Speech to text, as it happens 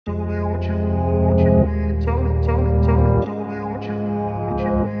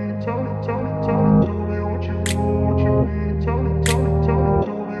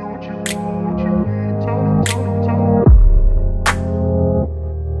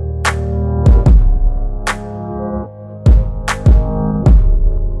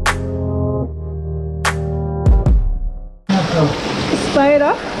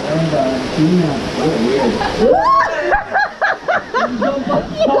I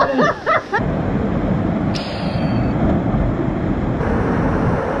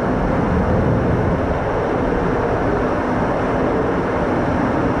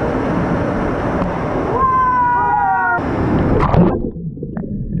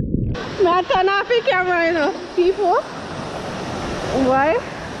turn off the camera, you know, people. Why?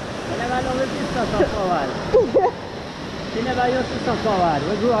 You never know if it's so forward. You never used to so forward.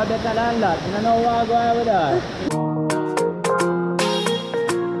 We grew up better than that. You don't know what going on with us.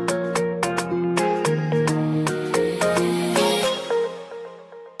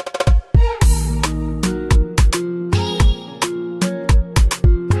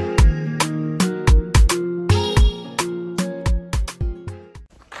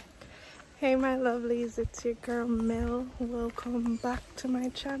 Hey my lovelies, it's your girl Mel. Welcome back to my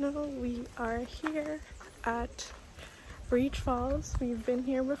channel. We are here at Reachfalls. We've been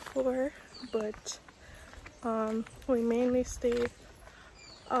here before, but we mainly stay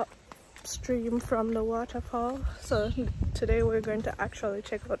upstream from the waterfall. So today we're going to actually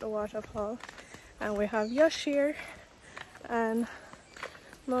check out the waterfall, and we have Yosh here and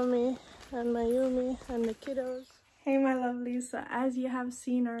Mommy and Majumi and the kiddos. Hey my lovelies, so as you have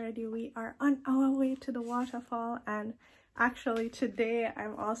seen already, we are on our way to the waterfall, and actually today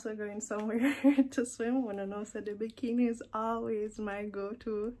I'm also going somewhere to swim. When I know so the bikini is always my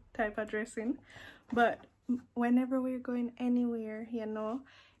go-to type of dressing, but whenever we're going anywhere, you know,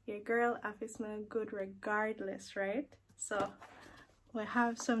 your girl have to smell good regardless, right? So we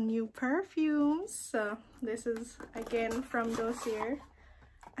have some new perfumes. So this is again from Dossier,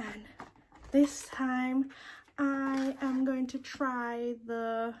 and this time I am going to try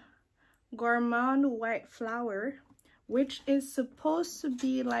the Gourmand White Flower, which is supposed to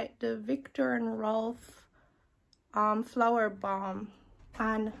be like the Viktor and Rolf flower bomb.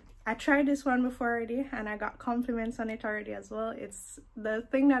 And I tried this one before already, and I got compliments on it already as well. It's the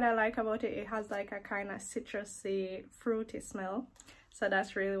thing that I like about it, it has like a kind of citrusy, fruity smell. So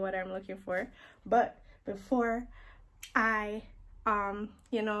that's really what I'm looking for. But before I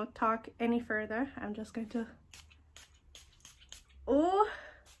you know, talk any further, I'm just going to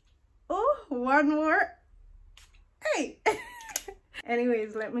one more. Hey.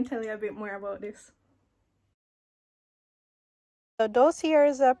 Anyways, let me tell you a bit more about this. So Dossier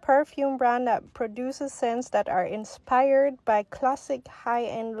is a perfume brand that produces scents that are inspired by classic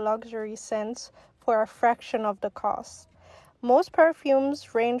high-end luxury scents for a fraction of the cost. Most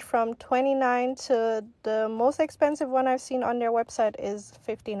perfumes range from $29 to the most expensive one I've seen on their website is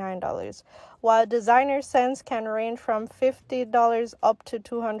 $59, while designer scents can range from $50 up to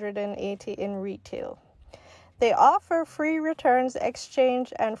 $280 in retail. They offer free returns,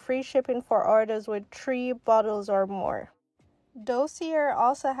 exchange, and free shipping for orders with 3 bottles or more. Dossier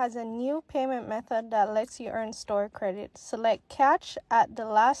also has a new payment method that lets you earn store credit. Select Catch at the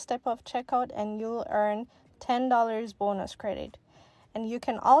last step of checkout and you'll earn $10 bonus credit, and you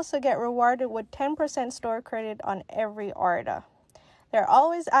can also get rewarded with 10% store credit on every order. They're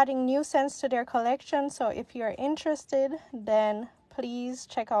always adding new scents to their collection, so if you're interested, then please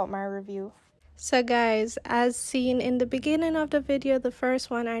check out my review. So guys, as seen in the beginning of the video, the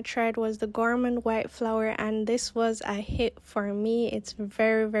first one I tried was the Gourmand White Flower, and this was a hit for me. It's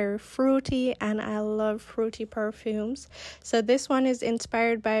very fruity, and I love fruity perfumes. So this one is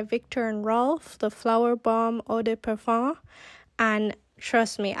inspired by Viktor and Rolf, the Flower Bomb Eau de Parfum, and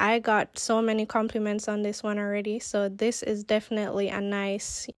trust me, I got so many compliments on this one already. So this is definitely a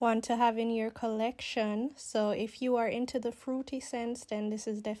nice one to have in your collection. So if you are into the fruity scents, then this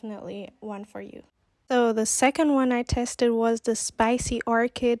is definitely one for you. So the second one I tested was the Spicy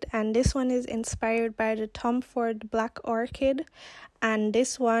Orchid, and this one is inspired by the Tom Ford Black Orchid, and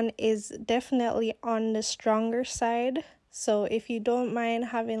this one is definitely on the stronger side. So if you don't mind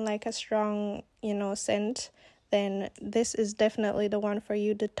having like a strong, you know, scent, then this is definitely the one for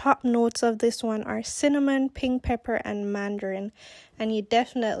you. The top notes of this one are cinnamon, pink pepper, and mandarin, and you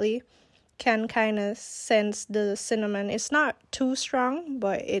definitely can kind of sense the cinnamon. It's not too strong,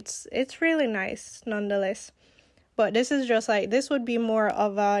 but it's really nice nonetheless. But this is just like, this would be more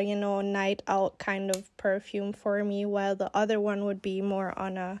of a, you know, night out kind of perfume for me, while the other one would be more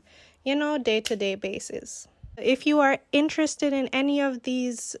on a, you know, day-to-day basis. If you are interested in any of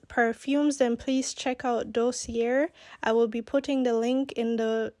these perfumes, then please check out Dossier. I will be putting the link in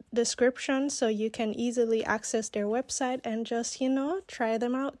the description so you can easily access their website and just, you know, try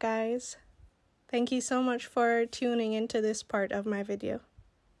them out, guys. Thank you so much for tuning into this part of my video.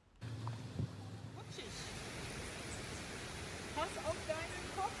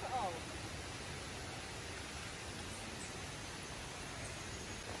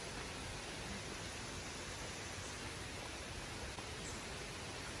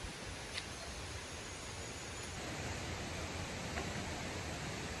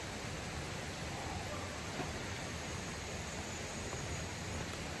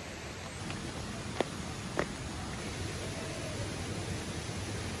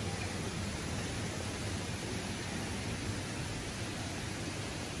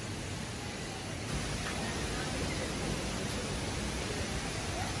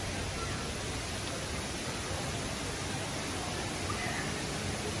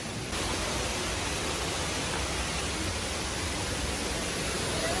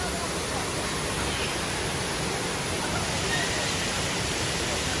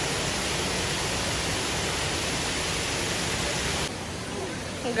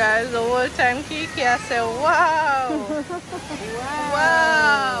 Guys, the whole time Kiki I say, wow.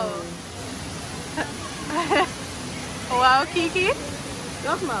 Wow. Wow, Kiki.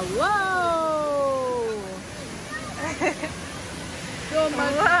 Look my wow. So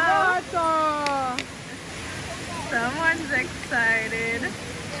much water. Someone's excited.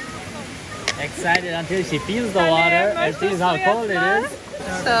 Excited until she feels the water and sees how cold it is.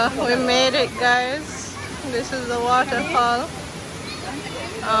 So we made it, guys. This is the waterfall.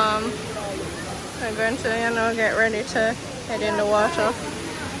 We're going to, you know, get ready to head in the water.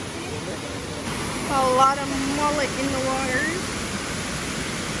 A lot of mullet in the water.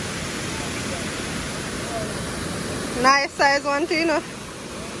 Nice size one too, you know.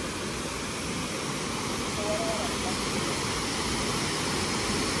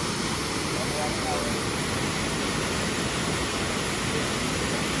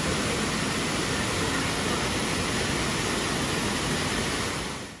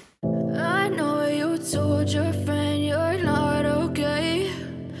 I know you told your friend you're not okay,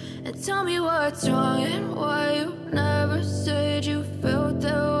 and tell me what's wrong and why you never said you felt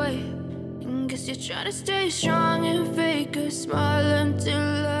that way. And guess you're trying to stay strong and fake a smile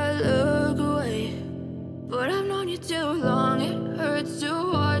until I look away. But I've known you too long, it hurts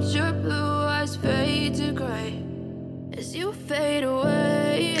to watch your blue eyes fade to gray as you fade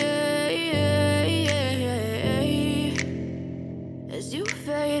away, as you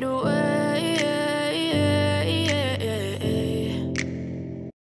fade away.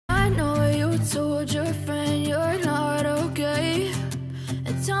 I know you told your friend you're not okay,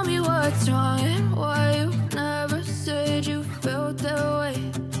 and tell me what's wrong and why you never said you felt that way.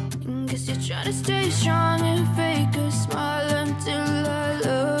 And guess you're trying to stay strong and fake a smile until I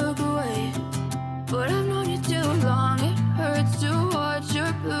look away. But I've known you too long, it hurts to watch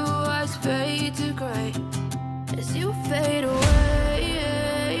your blue eyes fade to gray as you fade away,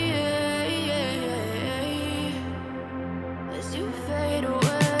 as you fade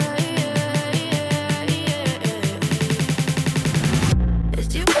away, as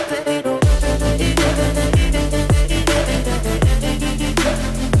you fade away.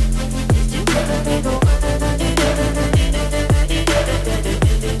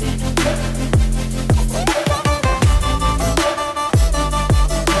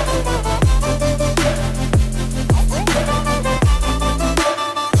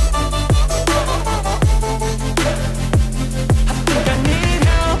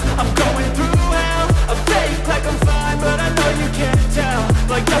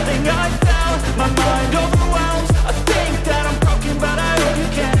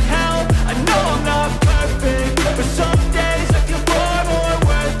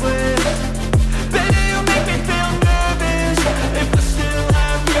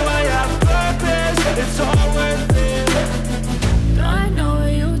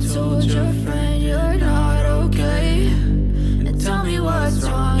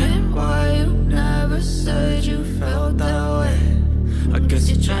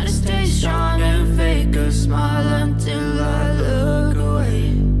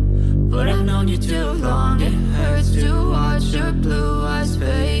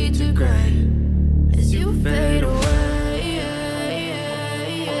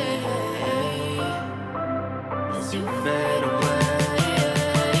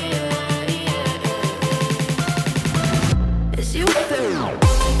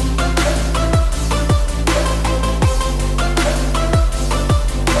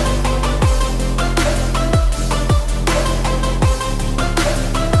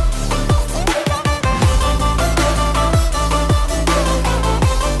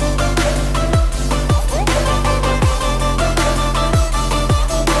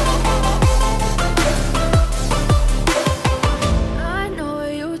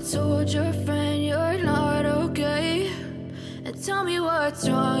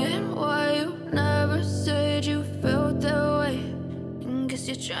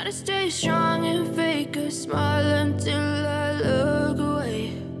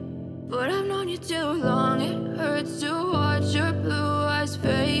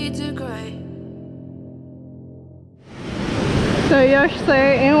 So Yash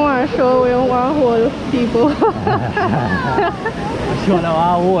say in one show we want whole people. Show the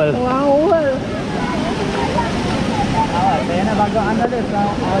whole. One whole. Alright, so you never go under this now.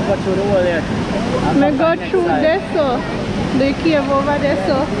 I'll go through the wall here. Me go through this so. The cave over there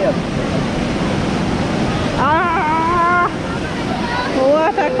so. Ah!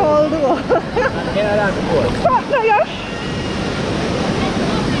 What a cold one. That's cold. Stop now, Yash!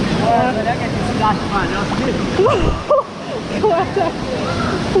 Oh, so they get this splash man, just What a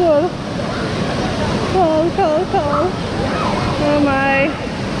cold. Cold. Oh my.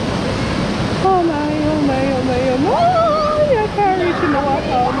 Oh my, oh my, oh my, oh my. Oh, you can't reach in the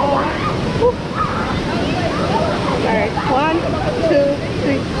water. Oh, alright, 1, 2,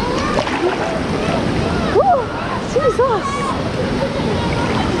 3. Oh, Jesus.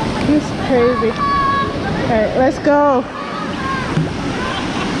 This is crazy. Alright, let's go.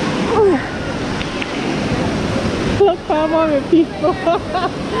 Look how many people.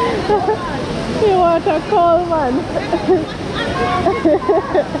 You want a cold man.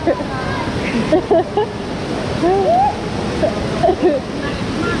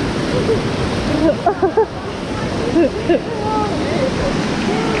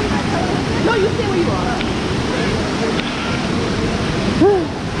 No, you stay where you are.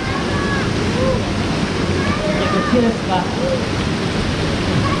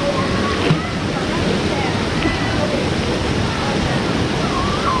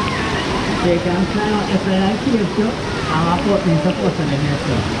 They can climb up if they like here too. I'm up in support of the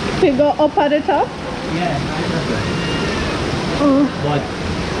nest. You go up at the top? Yeah, but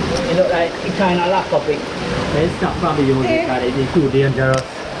it look like it kind of lock up it. It's not probably use it because it is too dangerous.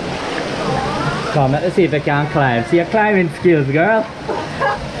 Come, let's see if I can climb. See your climbing skills, girl.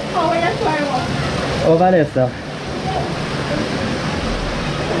 Oh, where you climb up? Over this stuff.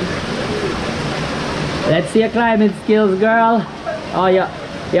 Let's see your climbing skills, girl. Oh, yeah.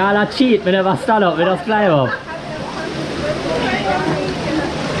 Y'all are cheat. We never stand up. We just climb up.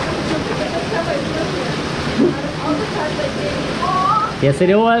 You see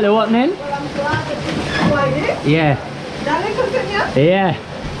the hole, the opening? Yeah. Yeah.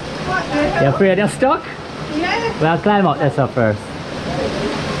 You afraid you're stuck? Yeah. Well, climb up this up first.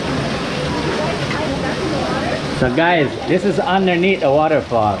 So guys, this is underneath a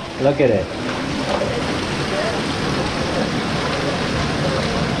waterfall. Look at it.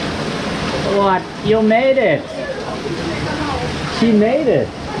 What? You made it! She made it!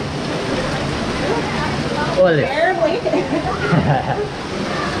 Hold it.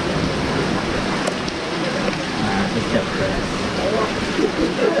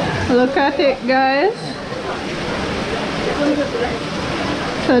 Look at it, guys.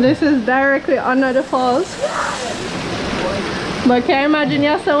 So this is directly under the falls. But can you imagine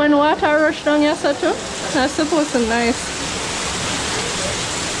yourself when water rush down yourself too? That's supposed to be nice.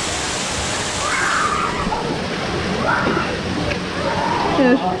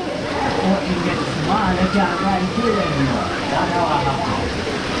 Yes.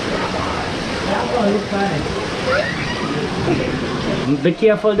 Be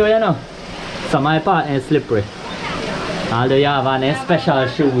careful though, you know. Some of my part is slippery. Although you have on special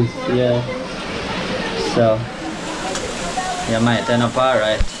shoes, yeah. So you might end up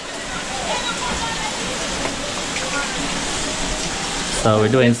alright. So we're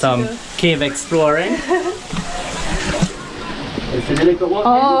doing some cave exploring. It's a little one.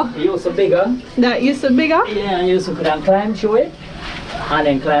 Oh. It used to be bigger. That used to be bigger? Yeah, you used to could climb through it and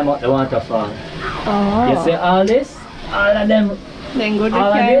then climb up the waterfall. Oh. You see all this? All of them. Then go to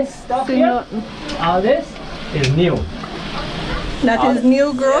All of camp, this stuff see here? nothing. All this is new. That All is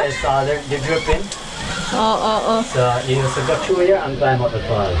new growth? Yes, all the dripping. Oh. So you used to go through here and climb up the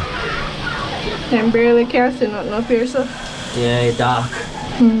fall. Then barely can see nothing up here, so. Yeah, it's dark.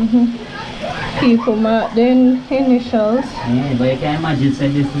 People mark the initials. Yeah, but you can imagine say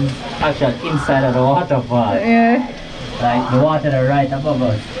this is actually inside of the waterfall. Yeah. Like the water is right above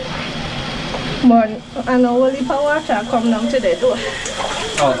us. But I know a little water come down to the door.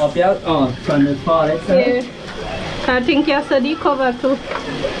 Oh, up here? Oh, from the fall itself? Yeah. I think you said the cover too.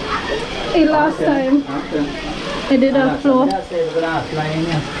 The last time. Okay. It did a flow.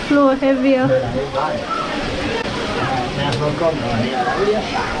 Flow heavier.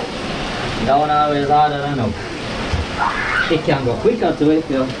 Down always harder than up. It can go quicker too if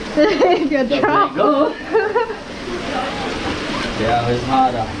you You drop. go. Yeah, it's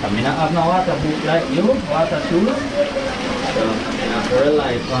harder. I mean, I have no water boot like you, water shoes. So, I have to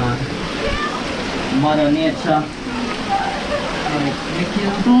rely on Mother Nature.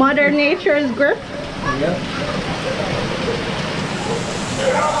 Mother Nature's grip. Yep.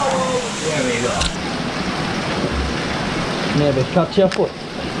 There we go. Maybe catch your foot.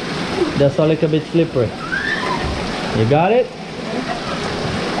 That's a little bit slippery. You got it?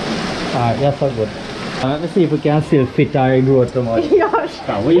 Alright, that's so good. Let me see if we can still fit our grow too much.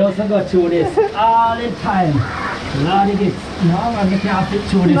 Yes. We also go through this all the time. Lord, this. No, we can't fit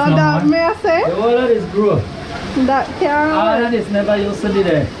through this No, no that more. may I say? The whole of this growth. That can. All of this never used to be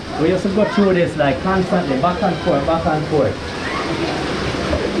there. We used to go through this like constantly, back and forth, back and forth.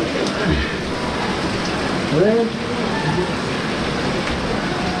 Well,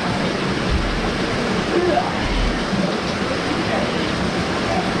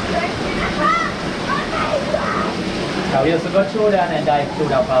 So we used to go through there and then dive through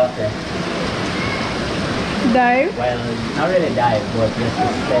that part there. Dive? Well, not really dive, but just to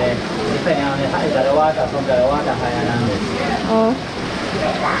stay, depending on the height of the water, from the water higher than this. Oh.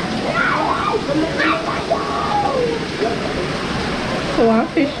 So one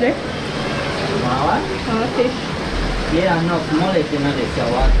fish there? What? One fish. Yeah, enough mullet in this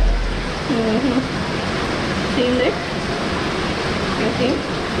water. Seen there? You think?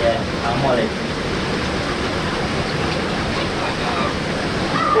 Yeah, a mullet.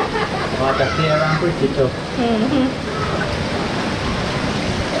 Water clear and pretty too.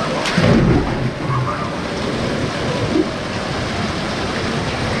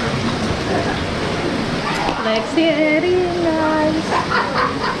 Like very nice.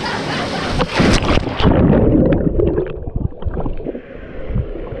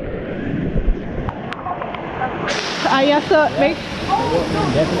 I have to make.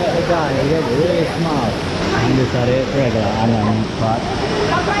 Definitely gone. It gets really small. And this are the regular onion pot.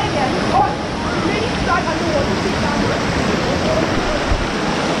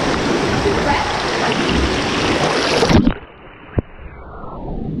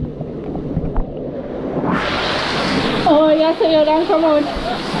 Oh, yes, so you done come out.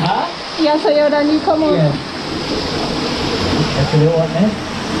 Huh? Yes, so you done you come out. Yeah. That's the one, eh?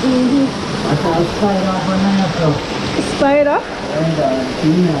 That's how it's started off on there, so. Spider?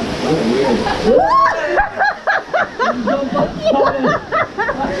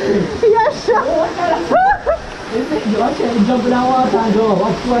 Yes, sir. Watch it, jump in that water and go.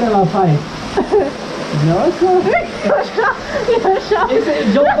 Watch whatever fight. No, sir. Yes, sir. He said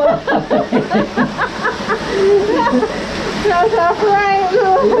jump off. That's a fright.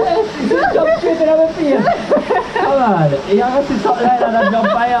 Yes, he said jump straight in our face. Come on. You ever see something like that and jump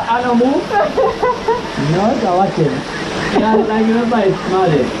by and no move? No, sir, watch it. Yeah, like you know, it's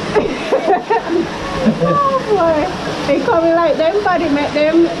smiling. Oh boy. They coming like them body make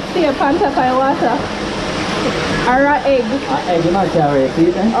them stay upon top of water. Or an egg. An egg, you might carry it, see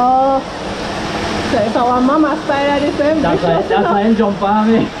it, eh? Oh. So if our mama spider this way, That's why you jump on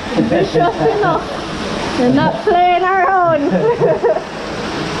me. Vicious enough. You're not playing around.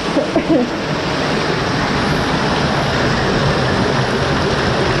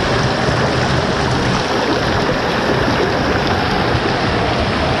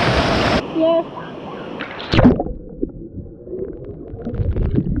 Yes.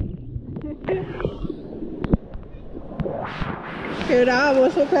 You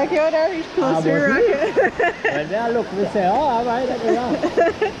almost look like you're there. He's close to your rocket. When they look, we say, oh, all right, let me go.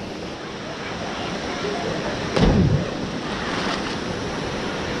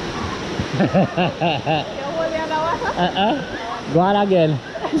 Go on again.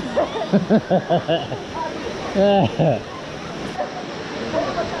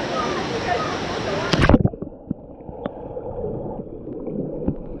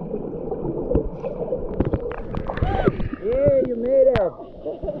 Yeah, you made it.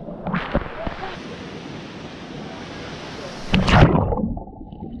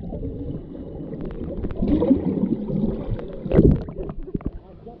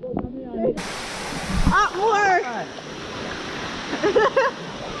 Up more.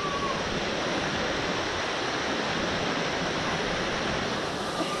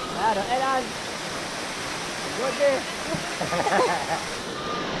 Elan. Good day.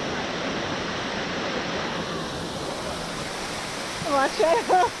 Watch it.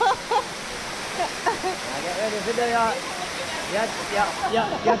 Get ready for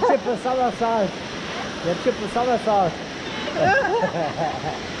your triple somersault. Your triple somersault.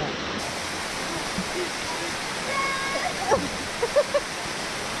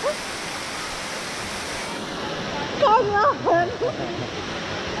 Come on.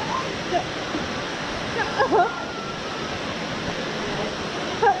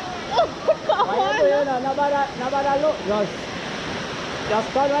 Nobody look. Just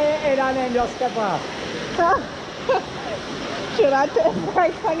turn right in and then just step off. Should I take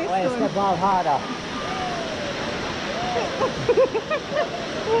right funny Wait, soon? step off harder.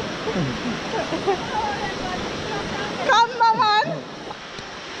 Come, man.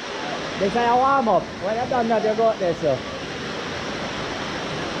 This is a warm up. When you're done that, you go out there, so.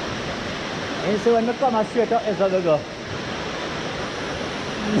 And so when you come straight up, it's how you go.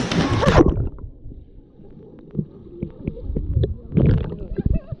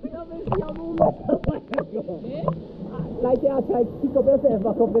 Like you try to pick up yourself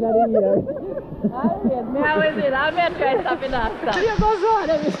back up in the air. I may try stopping that stuff. You go so hard,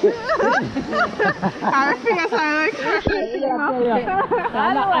 Our fingers are like stretching.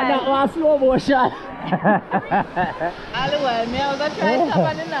 I'm not one slow motion. All the way, I was going to try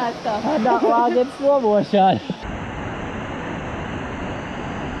stopping that stuff. I'm not one get slow motion.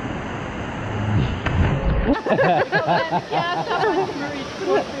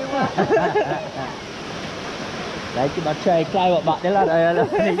 Like you must try climb up back the ladder,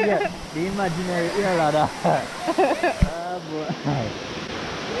 the imaginary ear ladder. Oh boy.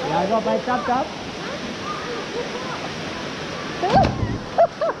 You wanna go by top?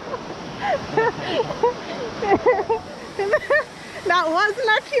 That was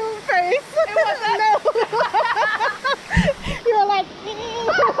not your face. It wasn't. No. You were like.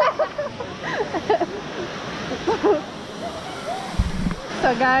 So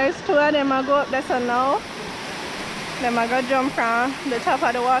guys, two of them are go up there so now. Them are go jump from the top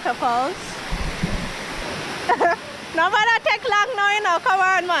of the waterfalls. Nobody take long now, you know. Come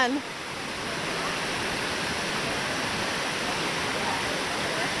on, man.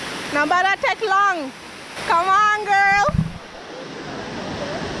 Nobody take long. Come on, girl.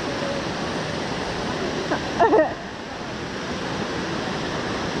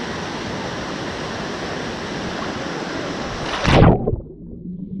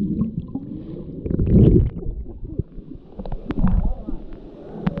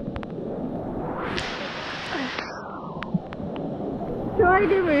 Try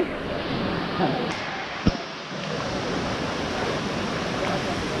give me.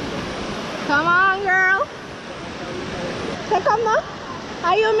 Come on, girl. So come now.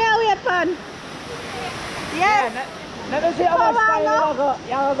 Are you married, fun? Yes. Let me see how much time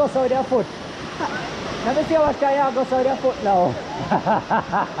you go so their foot. Let me see how much time you go so their foot now.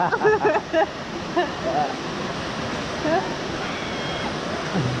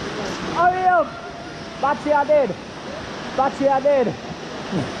 Hurry up! Batsy are dead. Batsy are dead.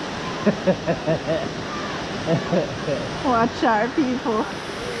 Watch our people.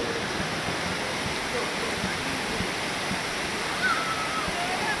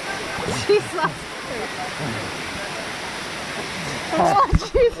 Jesus. Oh,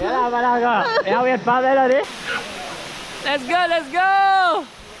 Jesus. Yeah, wait for melody. Let's go, let's go!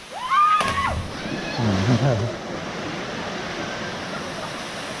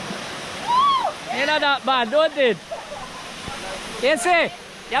 You're not that bad, don't it? You see,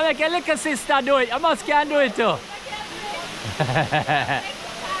 you make a little sister do it, you must can do it too.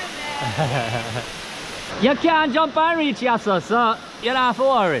 You can't jump and reach yourself, so you don't have to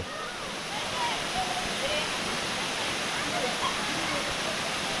worry.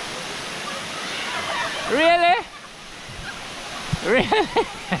 Really? Really?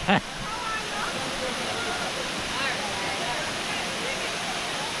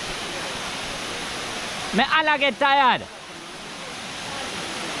 Me Anna get tired.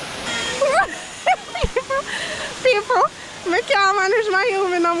 People, I can't manage my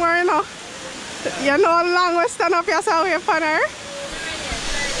human no more, you know. You know how long we stand up yourself here for her.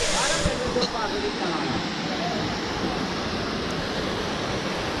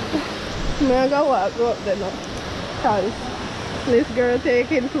 I'm going to go up there now. Because this girl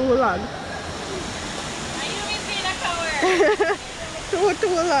taking too long. Are you missing a cover?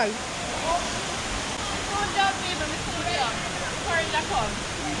 Too long. Food down, people. Courage a come.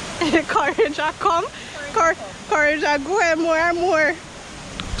 Courage a come. Courage a go more and more.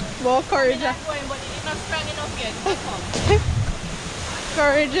 More courage.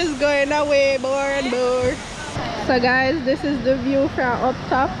 Courage is going away more and more. So guys, this is the view from up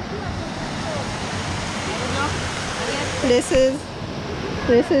top. This is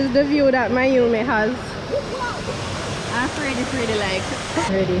the view that Majumi has. I'm pretty like.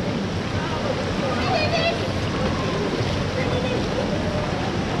 Ready.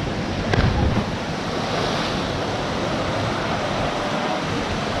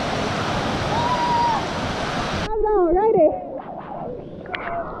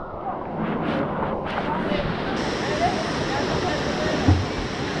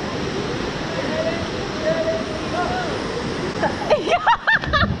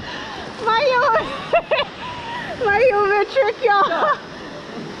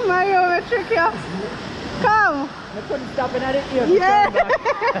 Majumi trick you. Come. I couldn't stop it at it here. Yeah.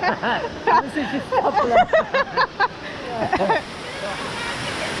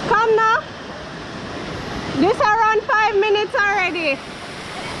 Come now. This around 5 minutes already.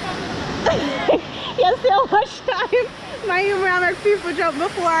 You see how much time Majumi make people jump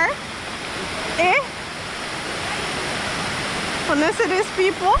before? Eh? Wanna see these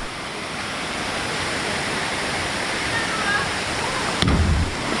people?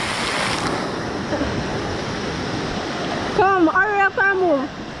 Come, hurry up and move.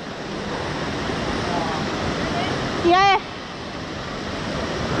 Yeah.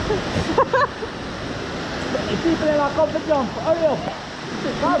 The people that come to jump, hurry up.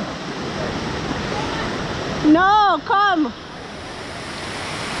 Come. No, come.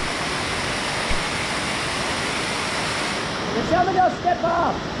 Somebody else step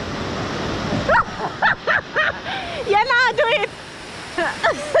off. You not do it.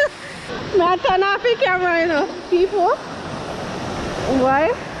 Not turn off the camera, you know, people.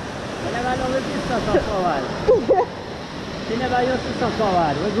 Why? I never know if it's so forward. She never used to so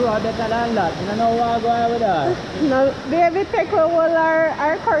forward. We grew up better than that. You don't know what I'm going with her. No, baby, take away all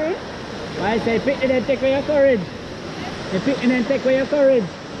our courage. I say, pick it and take away your courage. You pick it and take away your courage.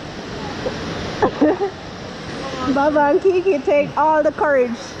 Baba and Kiki take all the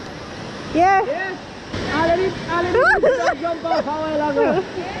courage. Yeah? Yeah. Already jump off a while ago.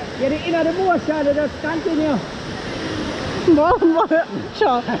 Get it in the motion, they just continue.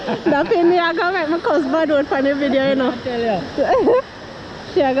 Sure. That thing me I gonna make my cousin bad out for the video, you know. I tell you.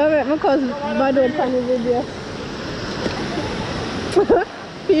 She I gonna make my cousin bad out for the video.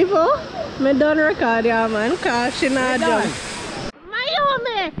 People, me done record ya man, cause she not done.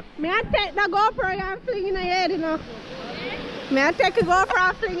 Majumi, me I take the GoPro and fling in your head, you know. Me I take the GoPro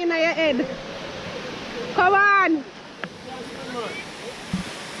and fling in your head. Come on.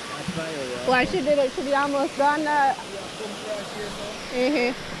 Why she did it? She be almost done. I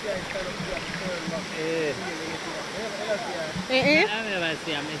see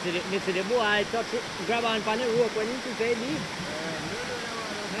the boy touch it, grab on the rope when you say leave.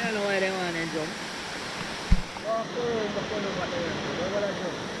 I don't know why they want to jump.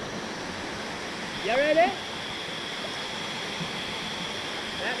 You ready?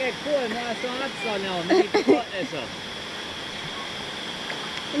 That get cool, man. So hot sun now. Maybe to cut this up.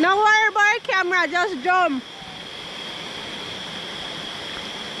 No worry about the camera, just jump.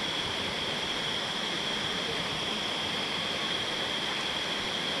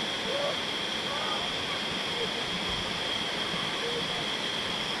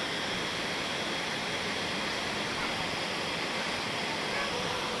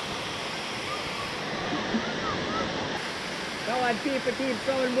 Coward people keep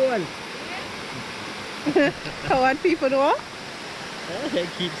sound bone. Coward people do what? They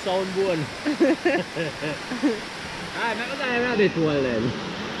keep sound bone. Alright, I'm going to have it well then.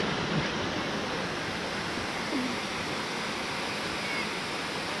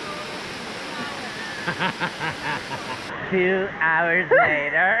 2 hours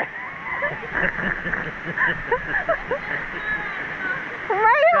later.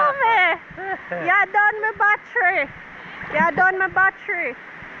 Majumi! You done my battery. You done my battery.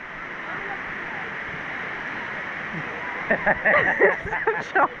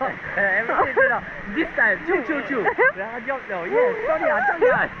 Everything, you know, this time, choo. Jump now, yes, turn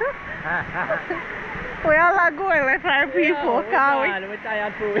on. We all are going with our people, can't we? We're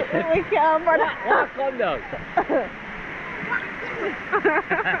tired too. We can't, but... Calm down.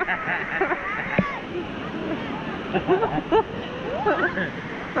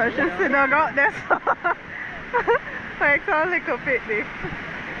 So she still don't got this. Like a little picnic.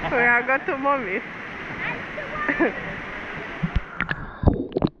 We are going to mommy.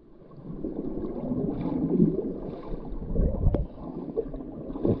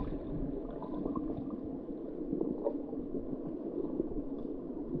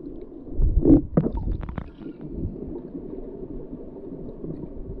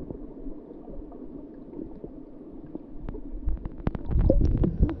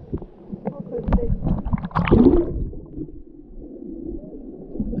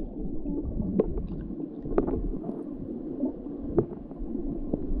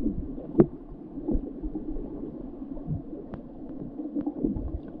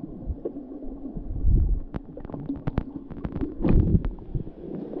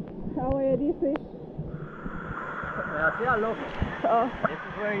 Yeah, see, look. Oh. This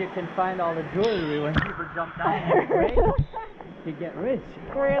is where you can find all the jewelry when people jump down and break to get rich.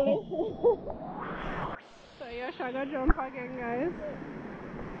 Really? So you're gonna jump again, guys.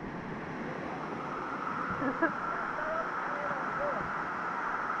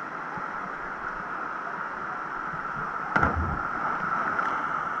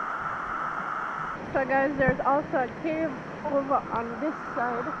 So guys, there's also a cave over on this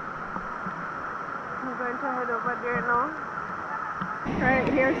side. I'm going to head over there now. Right,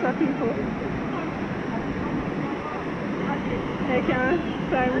 here's some people. Hey, can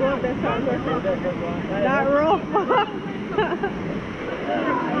I go up this side? That rope.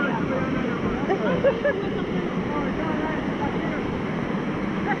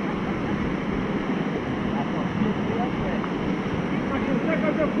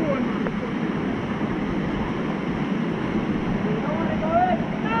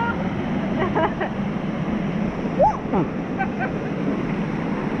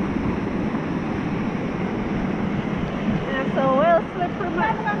 Yeah, so we'll slip from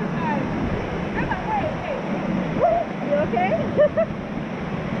it. You okay?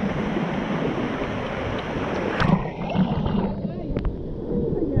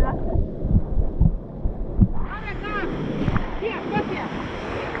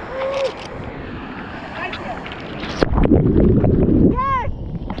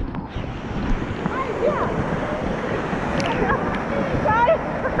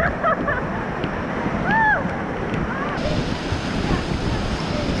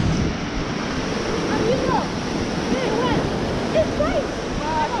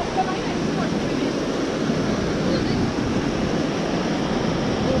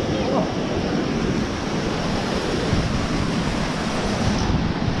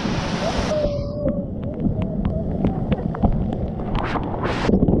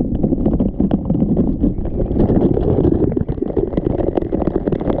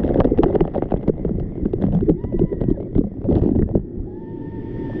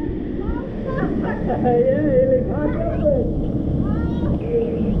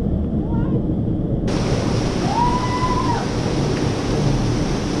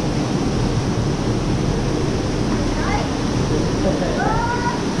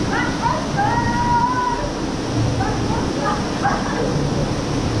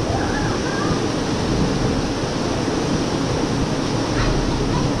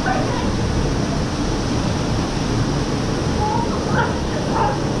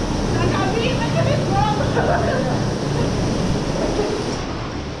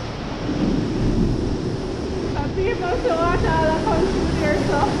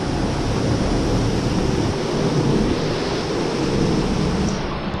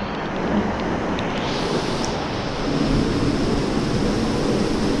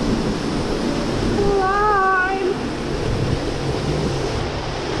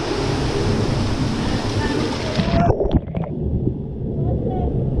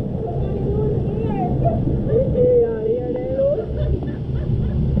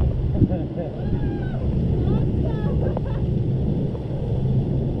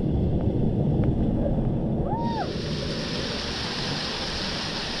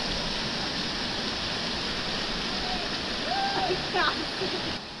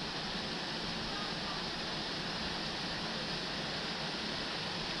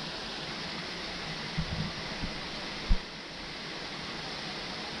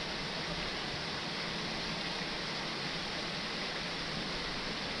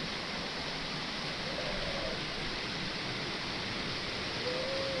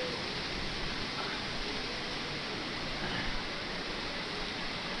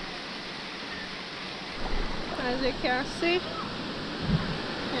 As you can see,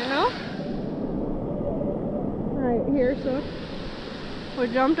 you know, right here. So we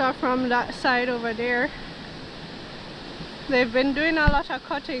jumped off from that side over there. They've been doing a lot of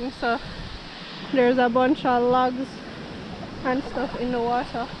cutting, so there's a bunch of logs and stuff in the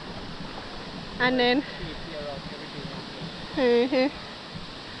water, and then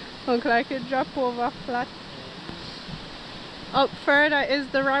look like it dropped over flat. Up further is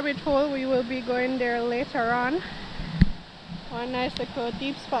the rabbit hole. We will be going there later on. One nice little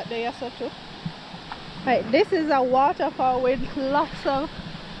deep spot there, so too. Right, this is a waterfall with lots of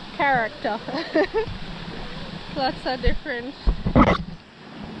character. Lots of different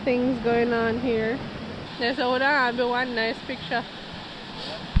things going on here. There's a one nice picture.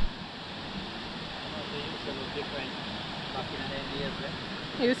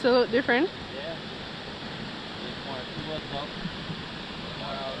 Used to look different? Yeah.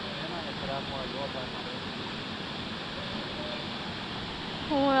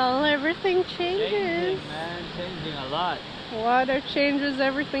 Well, everything changes. Changing, man. Changing a lot. Water changes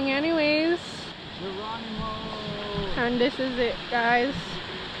everything anyways. Geronimo. And this is it, guys.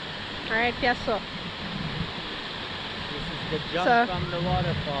 Alright, yes, so. This is the jump from the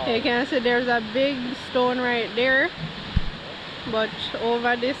waterfall. You can see there's a big stone right there. But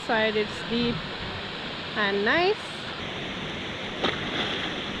over this side it's deep and nice.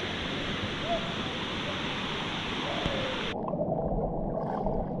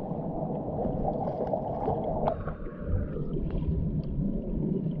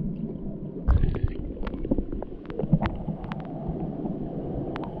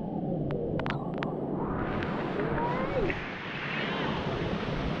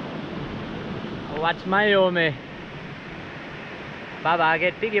 Watch Majumi. Baba,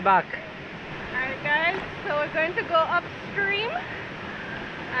 get piggyback. Alright guys, so we're going to go upstream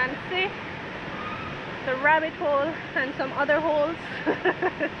and see the rabbit hole and some other holes.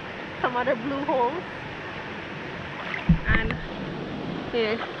 Some other blue holes. And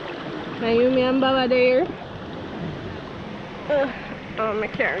here, Majumi and Baba there. Oh, I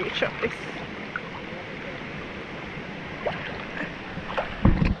can't reach up this.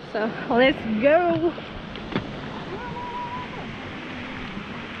 So let's go.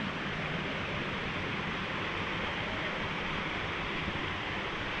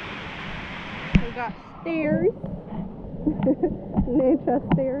 We got stairs. Nature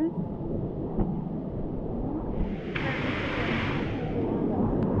stairs.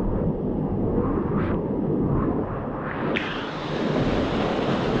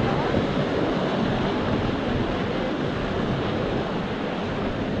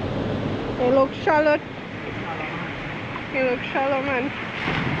 It looks shallow. It looks shallow, man.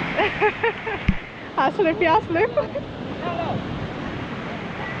 I slip, you slip.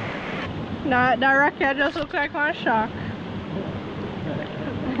 That rocket just looks like one shark.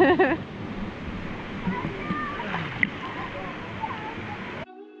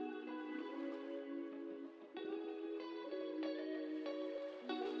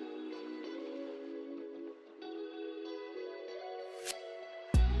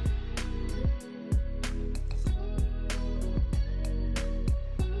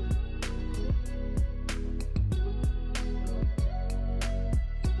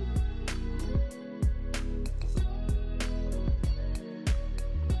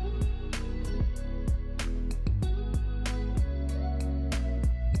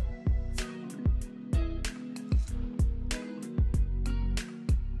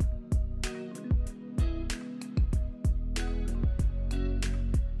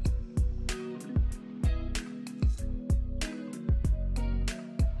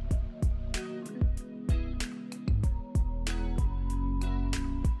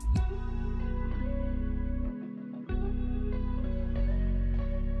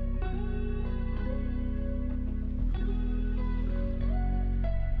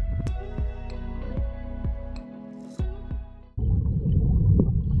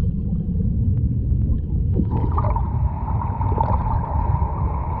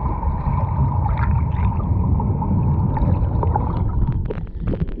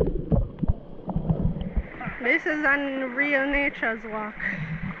 This is on real nature's walk.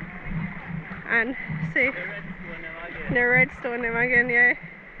 And see the redstone them again, yeah.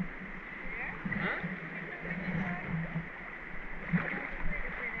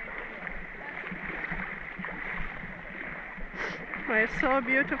 Oh, it's so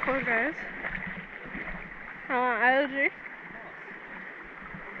beautiful, guys. Algae.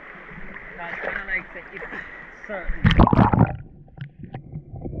 That's kind of like it's certain.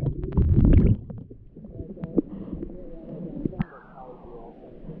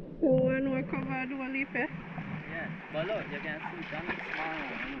 So when we're covered, we'll leave it. Yeah, but look, you can see it's only small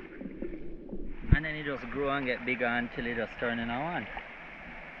one. And then it just grow and get bigger until it just turn into one.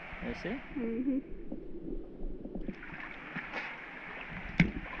 You see? Mm-hmm.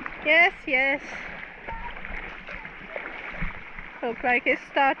 Yes, yes. Look like it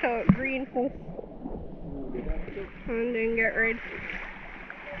start out green first. And then get red.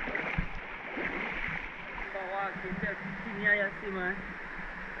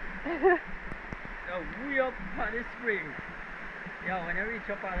 Way up on the spring. Yeah, when you reach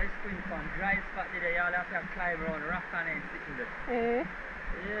up on the spring from dry spot there, you all have to climb around rock and then sit in there.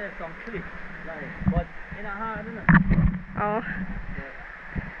 Yeah, some cliff. Like, but in a hard, isn't it? Oh.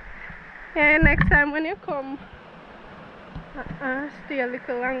 Yeah, next time when you come, stay a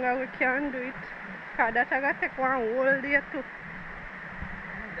little longer, we can do it. Because that's going to take one whole day too.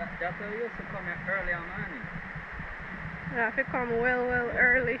 That's why we used to come here early on morning. You have to come well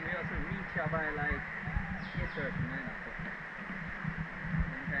early. We used to reach here by like 8:30, 9 o'clock.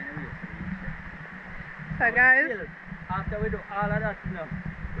 Then we used to reach here. So guys, still, after we do all of that, you know,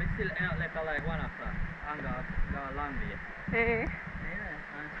 we still end up like 1 o'clock and go long way. Yeah,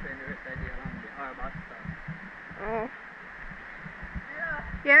 and spend the rest of the day long way, or bus stop. Oh. Hello.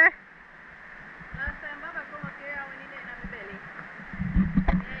 Yeah? Last time Baba come up here when he didn't have a belly.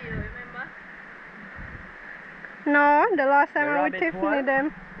 Yeah, you remember? No, the last time The I was rabbit Tiffany one? them.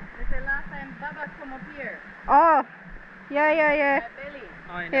 I said last time Baba come up here. Oh. Yeah. My belly.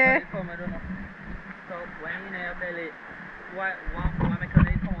 Oh, you Yeah. never come, I don't know. So when you in your belly, why make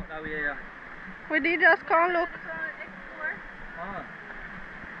they come out that way here? We did just come look. Oh.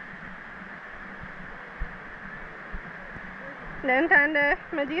 Then time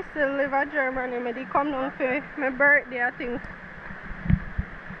I did still live in Germany, I did come down for my birthday, I think. You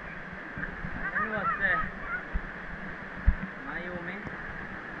know what's there? Majumi.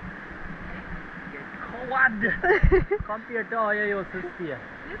 Get coward compared to how you used to stay.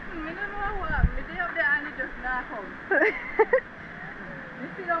 Listen, I don't know what happened. I day up there and it just not come. You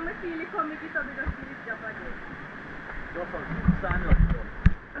see how I feel it come, I get up, I just feel it drop again. Just stand up,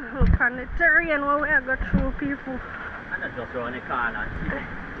 though. Look on the terrain where we go through people. And not just around the corner.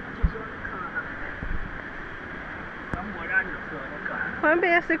 I'm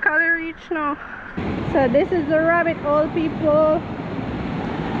basically reach now. So this is the rabbit hole, people.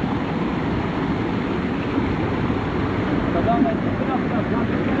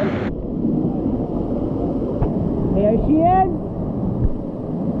 Here she is.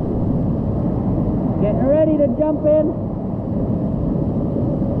 Getting ready to jump in.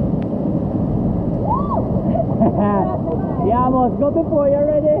 Yeah, almost. Go before you're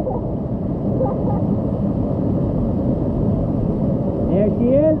ready. There she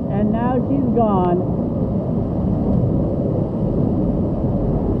is, and now she's gone.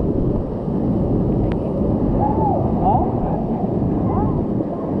 Huh?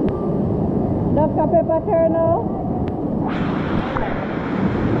 That's a paper turn now.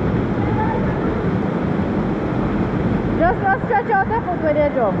 Just go stretch out the foot with your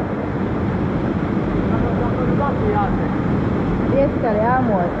jump. Basically,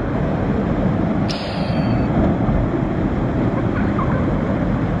 almost.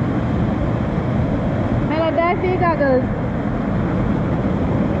 Melody goggles.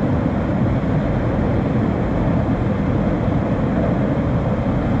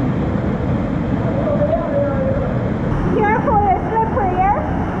 Careful, it's slippery, yeah?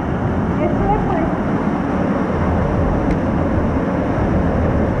 It's slippery.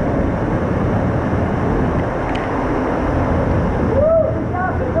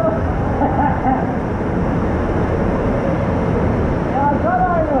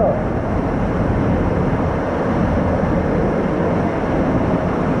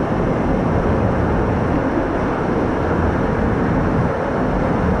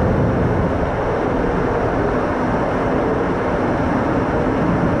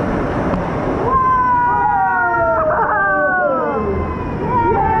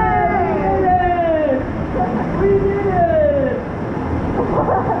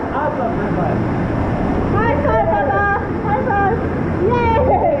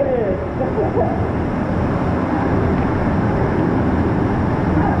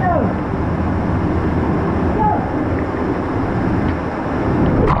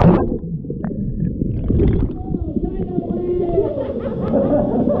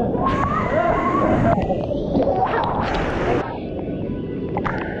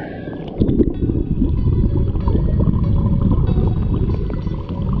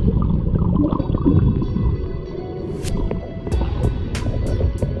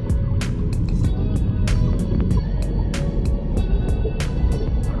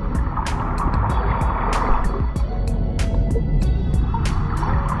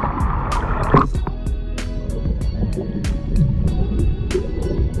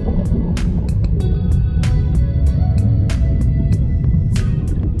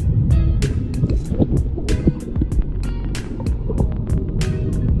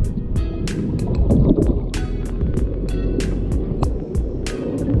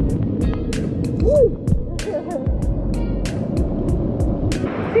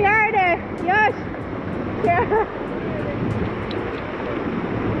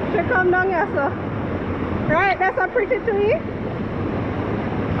 Come down here, sir. Right, that's a pretty tree.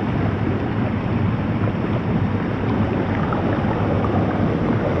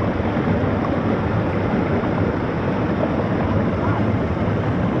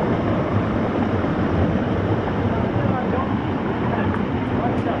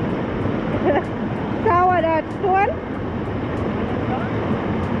 So what, that stone?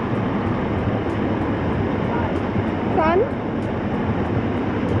 Sun?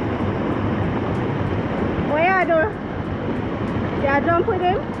 Yeah, jump with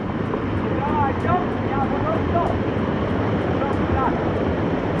him. No, I jump. Yeah, but don't stop. Jump flat.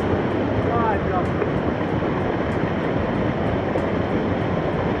 No, I jump.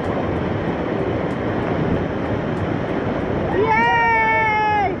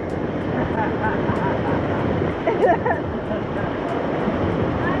 Yay!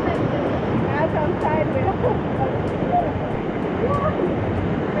 I'll come sideways.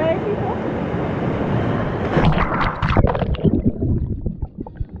 Right, people?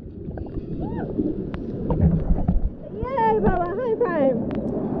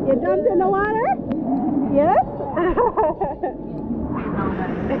 You jumped in the water? Yes?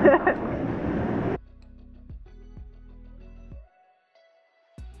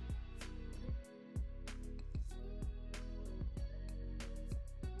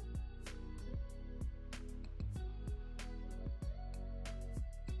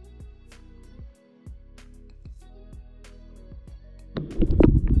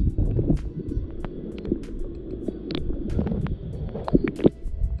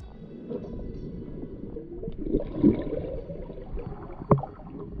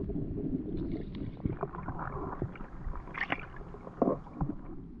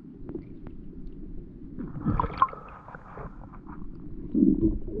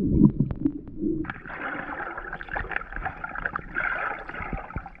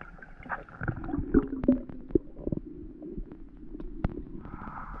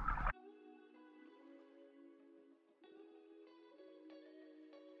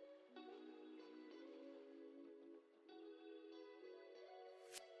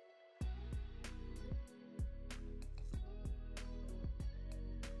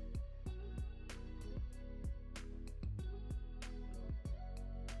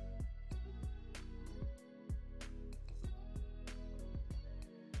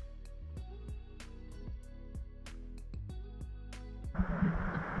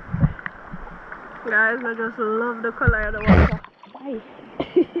 Guys, I just love the color of the water. Bye.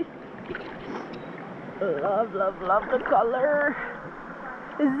 love the color.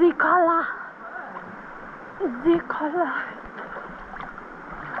 The color. The color.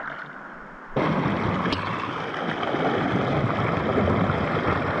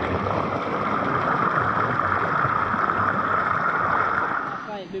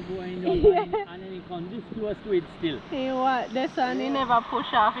 Before and then it comes this close to it still. You know what? This one he never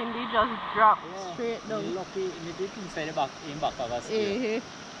push off and they just drop straight down. Lucky in the inside the back of us.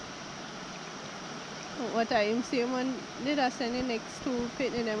 What I am saying when did I send the next two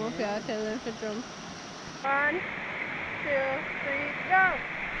pitney them up here, I tell them to jump. 1, 2, 3, go!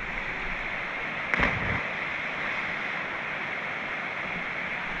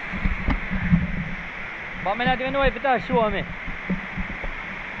 But I'm not going to know if it's show me.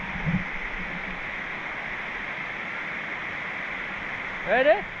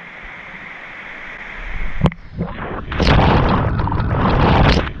 Ready?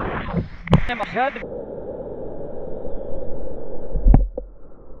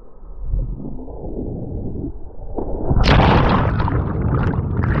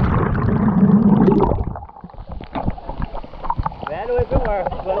 Where do we go?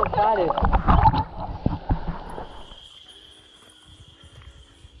 Well, it's started.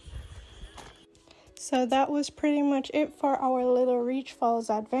 So that was pretty much it for our little Reachfalls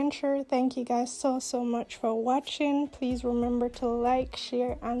adventure. Thank you guys so much for watching. Please remember to like,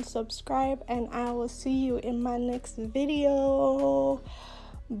 share, and subscribe. And I will see you in my next video.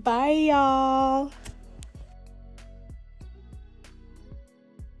 Bye, y'all.